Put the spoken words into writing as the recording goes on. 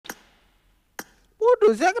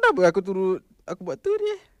teruk siap, kenapa aku turut aku buat tu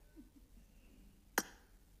ni?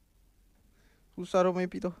 Susah orang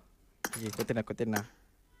main pi tu. Okay, kau tenang.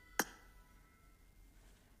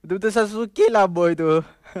 Betul-betul Sasuke lah boy tu.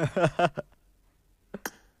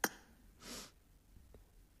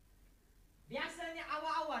 Biasanya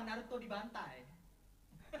awal-awal Naruto dibantai.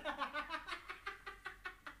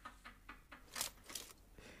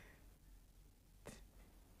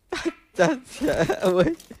 Cacat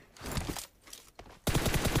boy.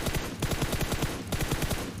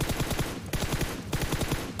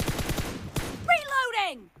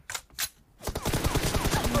 Reloading.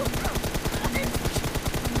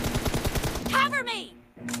 Cover me.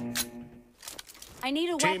 I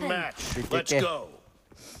need a Team weapon. match. Let's go.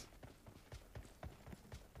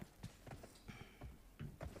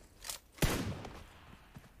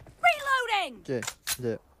 Reloading. Okay,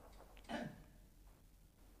 sekejap.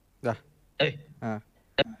 Dah. Ha.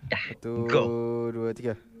 Dah. 1, Go. 2,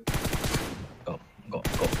 3. Go.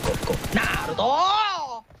 Naruto!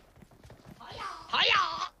 Haya!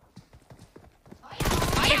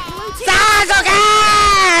 Sasuke!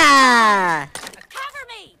 Cover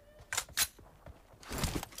me.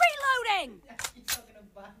 Reloading.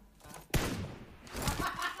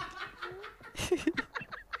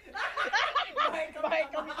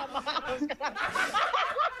 Baik kau minta maaf sekarang.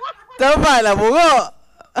 Tepatlah buruk.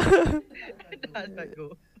 Dah,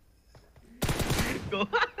 go. Go.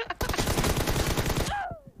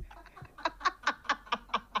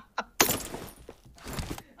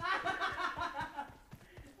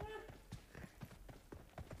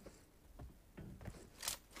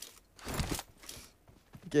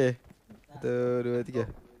 Okay. 1, 2, 3.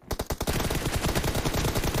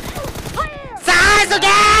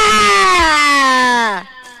 Sasuke!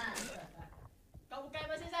 Kau bukan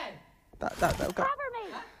masih San? Tak buka. Cover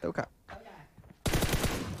me. Tak buka.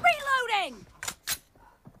 Reloading.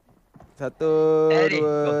 1, Ready,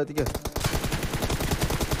 2, 3.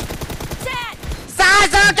 Dead.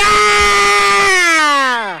 Sasuke!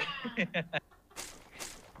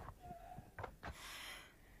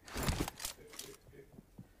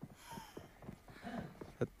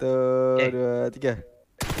 Satu, dua, tiga.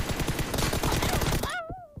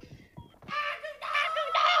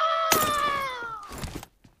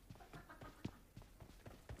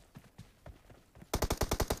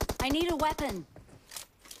 I need a weapon.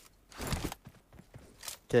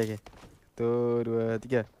 Okay. Satu, dua,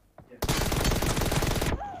 tiga.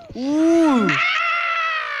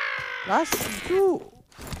 Last tu.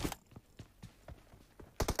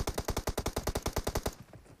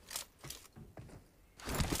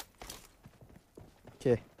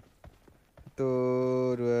 Okay. Satu,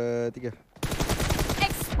 dua, tiga.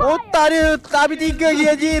 Otak dia tak habis 3 lagi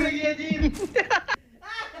anjir.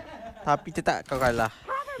 Tapi tetap kau kalah.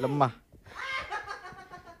 Lemah.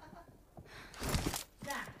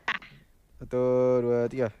 Satu, dua,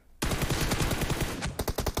 tiga.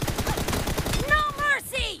 No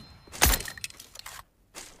mercy.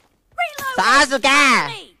 Reloading. Sasuke! Cover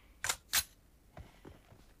me.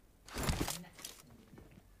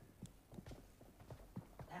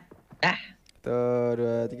 Satu,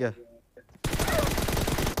 dua, tiga.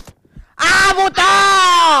 Buta!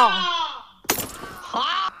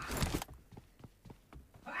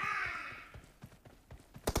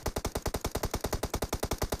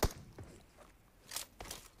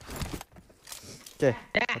 Okay.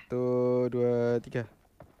 Satu, dua, tiga.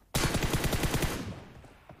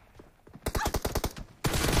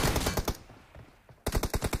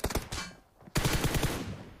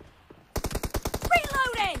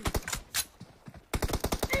 Reloading.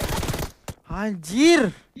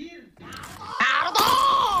 Anjir!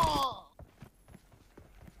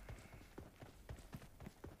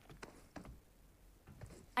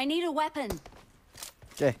 I need a weapon.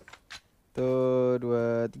 Okay. Satu,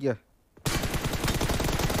 dua, tiga.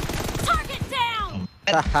 Target down.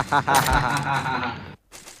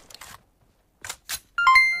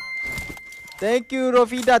 Thank you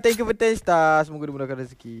Rofida, thank you for 10 star. Semoga dimudahkan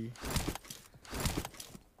rezeki.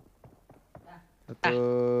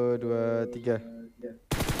 Satu, dua, tiga.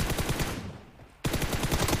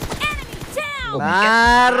 Enemy down.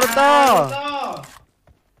 Naruto!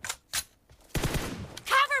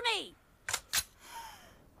 Cover me.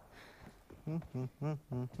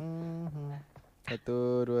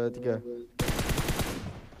 Satu, dua, tiga.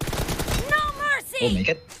 No mercy. Oh my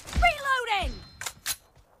god. Reloading.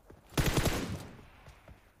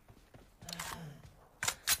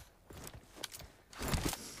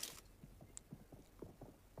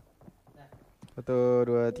 Satu,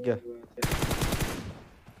 dua, tiga.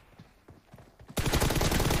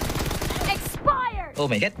 Expired. Oh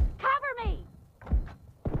my god. Cover me.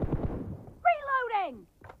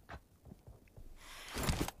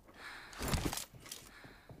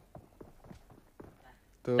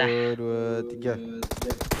 2, 3.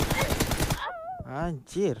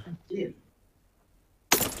 Anjir.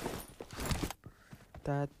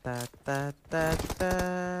 Ta ta ta ta ta.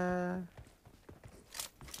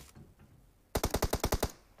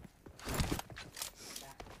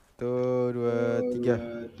 1, 2,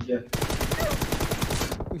 3.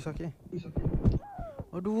 Ui, sakit.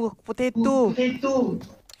 Aduh, potato.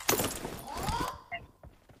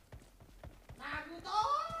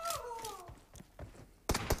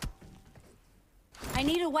 I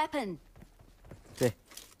need a weapon. Okay.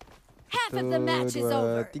 Half of the match is 2,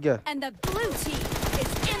 over. 3. And the blue team is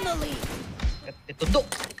in the lead. Tunduk.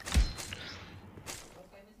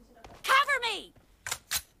 Cover me!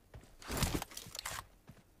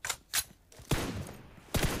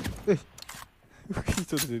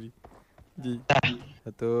 Sorry.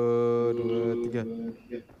 1, 2, 3.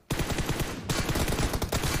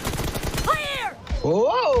 Clear!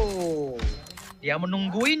 Oh. Dia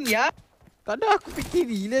menungguin ya. Tak ada, aku fikir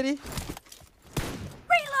gila ni.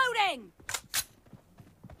 Reloading!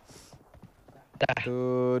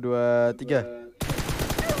 1, 2, 3.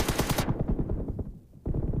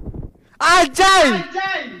 Ajay!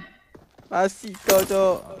 Masih kau,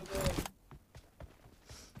 Cok.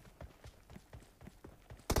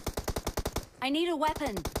 I need a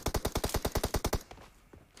weapon.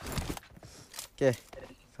 Okay.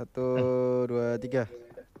 1, 2, 3.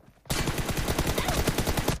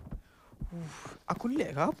 Aku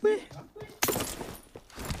lag ke apa eh?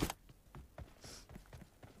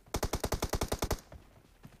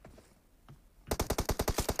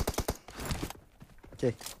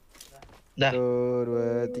 Okay. Dah. 1,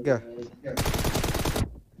 2, 3.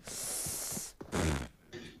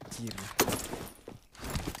 Anjir.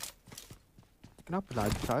 Kenapa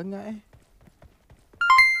laju sangat eh?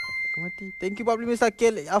 Aku mati. Thank you 45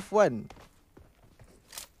 sakil Afwan.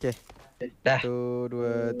 Okay. Dah. 1,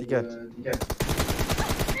 2, 3.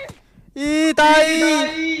 Ih, tai!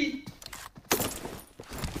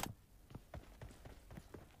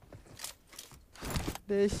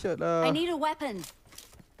 Dahsyat lah. I need a weapon.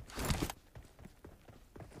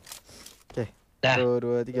 Okay. Dah. 1,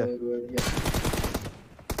 2, 3.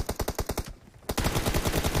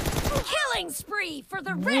 Killing spree for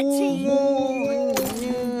the red team.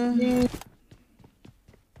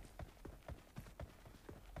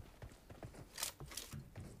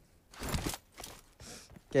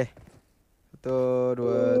 Okay. 1,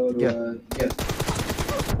 2, 3.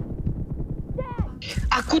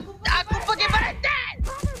 Aku pakai baratan.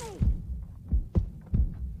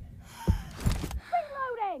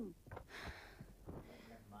 Reloading!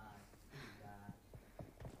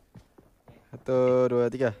 1, 2,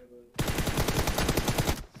 3.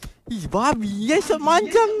 Ih, babi, shot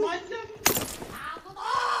macam.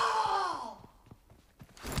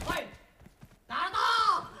 Oi!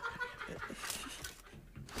 Naruto!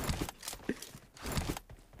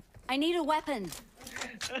 I need a weapon.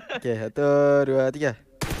 Okay, 1, 2, 3.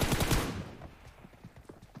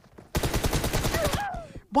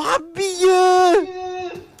 Babi je.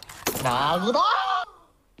 Naruto.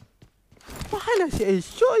 Pahala si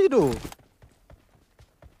shot je tu.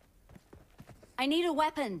 I need a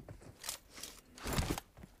weapon.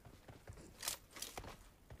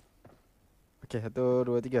 Okay, 1,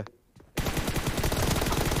 2, 3.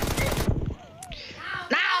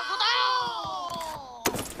 Naruto.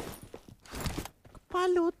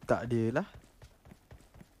 Kepala otak dia lah.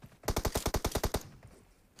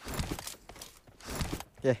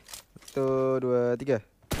 Okay, 1, 2, 3.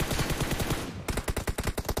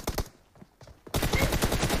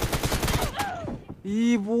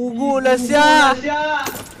 Ih, buruk lah siap.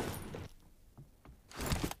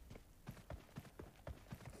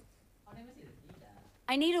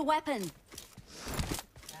 I need a weapon.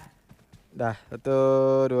 Dah, 1,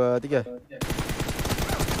 2, 3.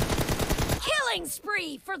 Killing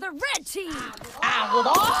spree for the red team.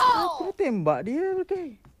 Naruto. Aku tembak dia,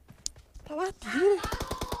 okay. Tak mati dia.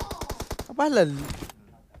 Apa halal?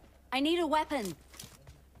 I need a weapon.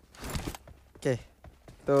 Okay,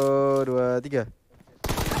 1, 2, 3.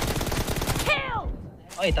 Kill!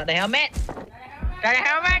 Oi, tak ada helmet. Tak ada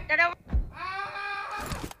helmet.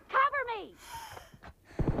 Cover me!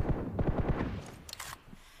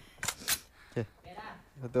 Okay,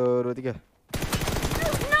 1, 2, 3.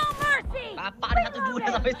 No mercy! Bapak ada satu dua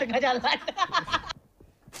dah sampai setengah jalan.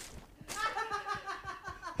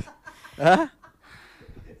 Ha?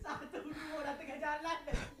 Satu dua dah tengah jalan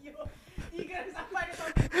dah. Yo. Tiga dah sampai dah.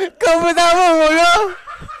 Kau bersama bongok.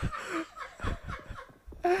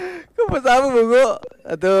 Kau bersama bongok.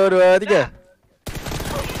 1, 2, 3.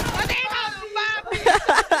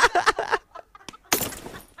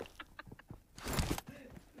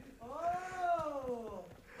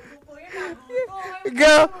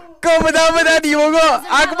 Kau pertama tadi mogok.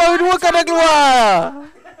 Aku baru dua kau dah keluar.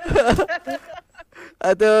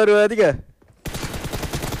 1, 2, 3.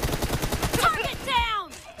 Target down.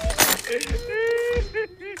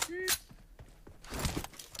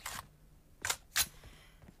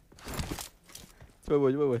 Cuba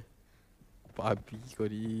boy. Babi kau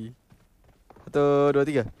ni. 1, 2,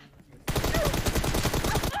 3.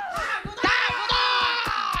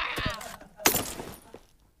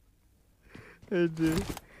 Aduh.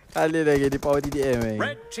 Alih lagi di power TDM.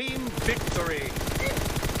 Red team victory.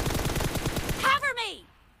 Cover me.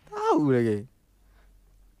 Tahu lagi.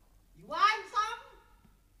 You want some?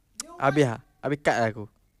 You want Habis cut lah aku.